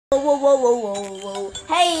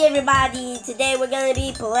everybody, today we're gonna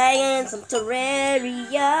be playing some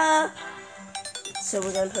Terraria. So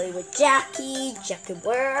we're gonna play with Jackie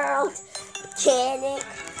World, Mechanic.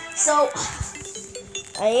 So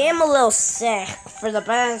I am a little sick for the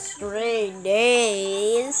past 3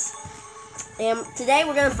 days. And today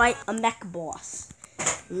we're gonna fight a mech boss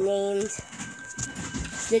named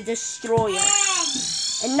the Destroyer.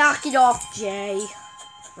 And knock it off, Jay.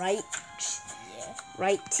 Right? Yeah.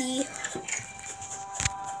 Right, T?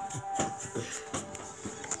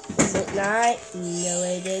 Is it not? No,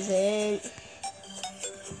 it isn't.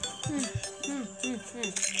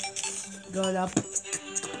 Going up.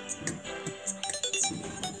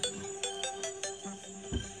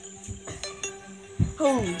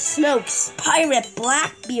 Holy smokes! Pirate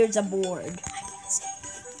Blackbeard's aboard.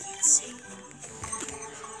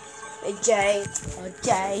 Hey, Jay.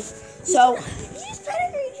 Okay. So. You just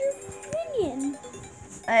better read your opinion.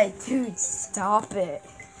 Hey, dude, stop it.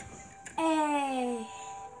 Hey.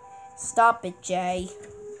 Stop it, Jay.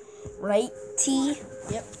 Right, T?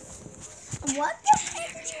 Yep. What the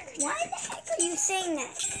heck? Why the heck are you saying that?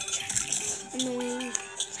 Annoying.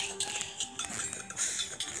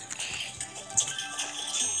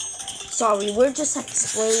 Sorry, we're just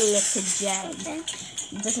explaining it to Jay. Okay.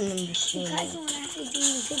 He doesn't understand. You guys don't actually do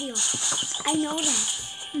the video. I know that.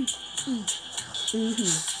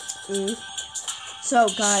 So,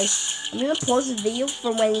 guys, I'm gonna pause the video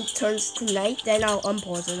for when it turns to night, then I'll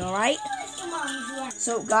unpause it, alright?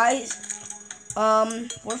 So, guys,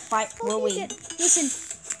 we're waiting. Listen.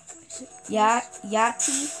 Yeah,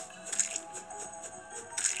 T?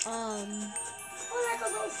 Oh, there go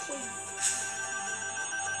those kids.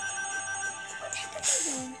 What the heck are they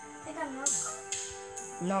doing? They got enough.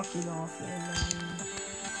 Knock it off, man.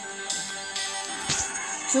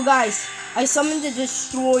 So, guys, I summoned the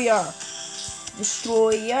Destroyer.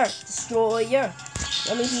 Destroyer.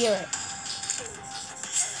 Let me hear it.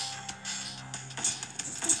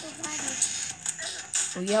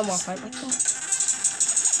 Oh yeah, wanna fight like that?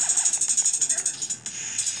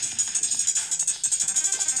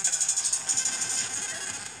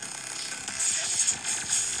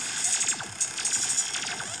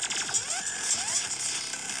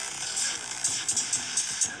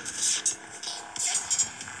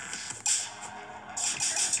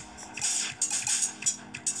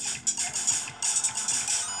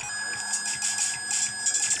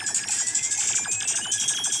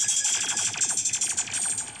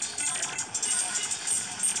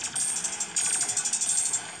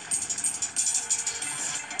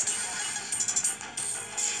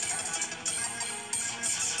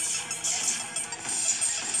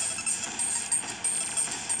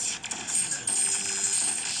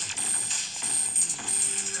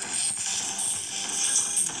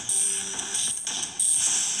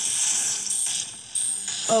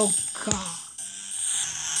 Oh god.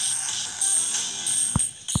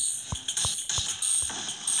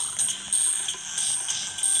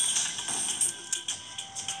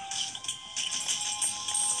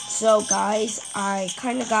 So guys, I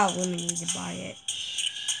kind of got eliminated by it.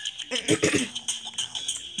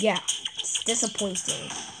 Yeah, it's disappointing.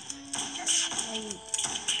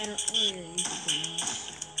 I don't really use it.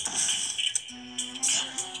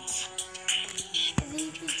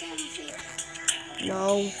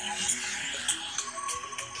 No.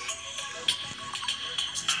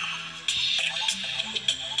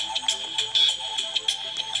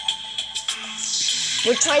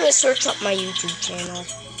 We're trying to search up my YouTube channel.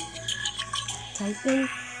 Type in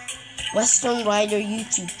Western Rider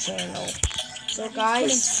YouTube channel. So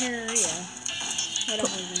guys, Terraria.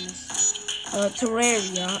 Whatever it is.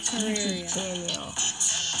 Terraria YouTube channel.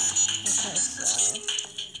 Okay, so.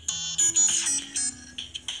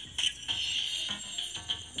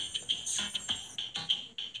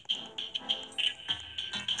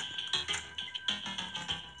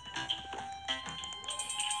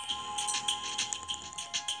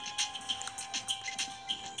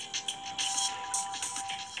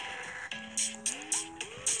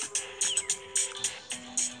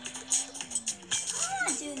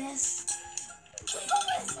 Do this.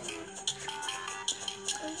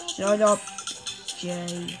 Shut up,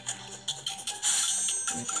 Jay.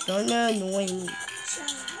 You're starting to annoy me.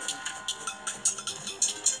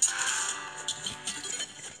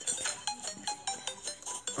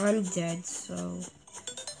 I'm dead, so.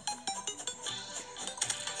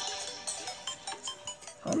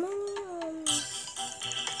 Come on.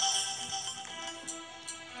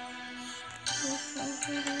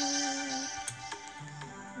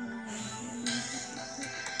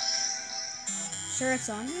 Sure, it's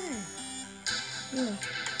on there. Yeah.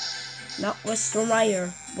 Not Western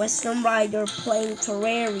Rider. Western Rider playing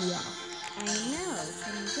Terraria. I know. That's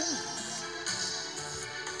what I'm doing.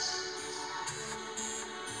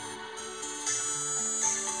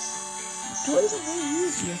 Doing's a little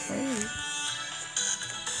easier for me.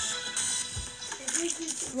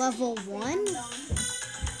 Level 1? Hold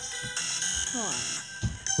on.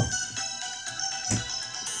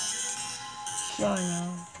 Sure, no.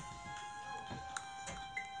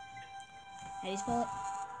 How do you spell it?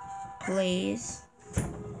 Please.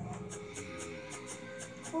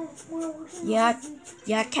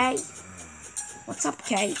 Yeah, Kate. What's up,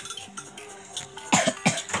 Kate?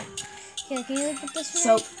 Okay, can you look up this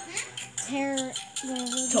So, one?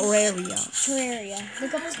 Terraria. Terraria.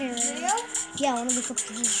 Look up Terraria. Yeah, I want to look up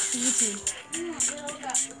YouTube.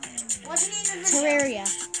 Terraria.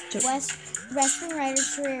 Western Rider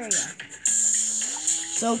Terraria.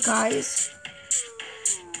 So, guys,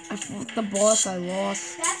 I fought the boss. I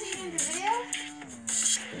lost.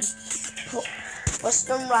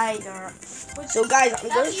 Western Rider. So, guys, I'm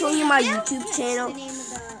going to show you my YouTube channel.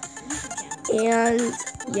 And,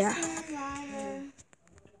 yeah.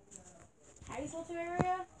 How do you spell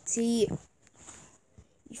Terraria? See,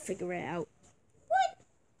 you figure it out. What?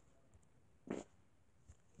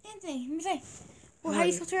 Anthony, let me say. Well, how do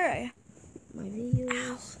you spell Terraria? My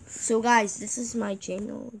videos. So, guys, this is my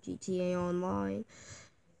channel, GTA Online.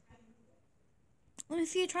 Let me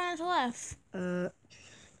see you try not to laugh.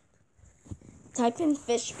 Type in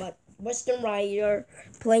fish butt. Western Rider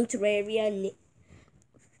playing Terraria.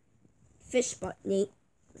 Fish butt, Nate.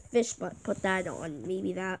 Fish butt. Put that on.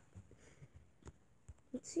 Maybe that.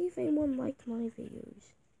 Let's see if anyone liked my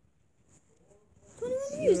videos.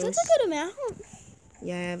 21 views. That's a good amount.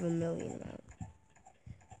 Yeah, I have 1 million now.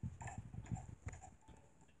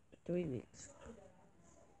 3 weeks.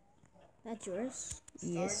 That's yours.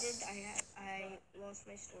 Yes. I lost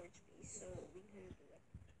my storage space, so we couldn't do it.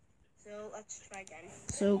 So let's try again.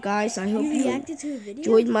 So guys, I hope you reacted to a video.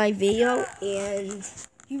 enjoyed my video, and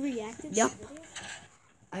You reacted yep. to a video?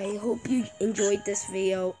 I hope you enjoyed this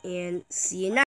video, and see you next.